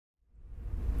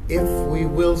if we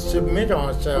will submit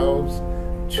ourselves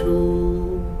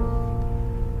to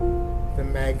the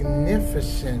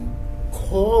magnificent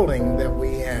calling that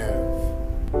we have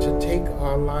to take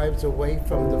our lives away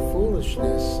from the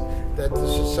foolishness that the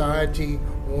society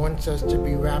wants us to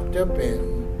be wrapped up in,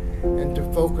 and to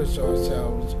focus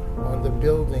ourselves on the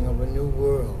building of a new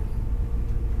world.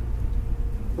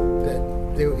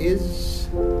 That there is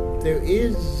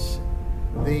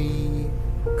the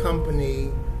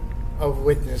company of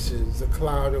witnesses, the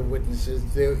cloud of witnesses.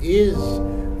 There is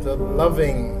the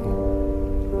loving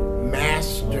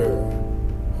master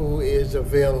who is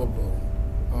available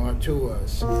to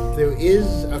us. There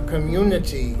is a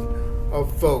community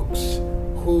of folks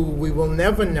who we will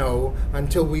never know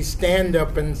until we stand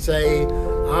up and say,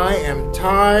 I am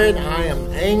tired, I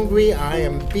am angry, I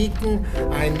am beaten,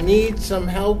 I need some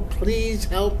help, please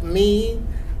help me.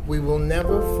 We will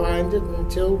never find it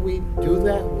until we do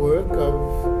that work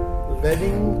of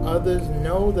letting others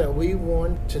know that we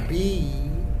want to be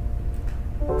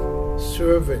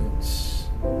servants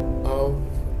of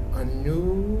a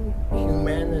new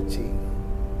humanity.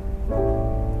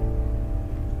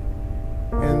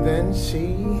 And then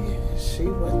see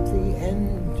what the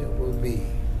end will be.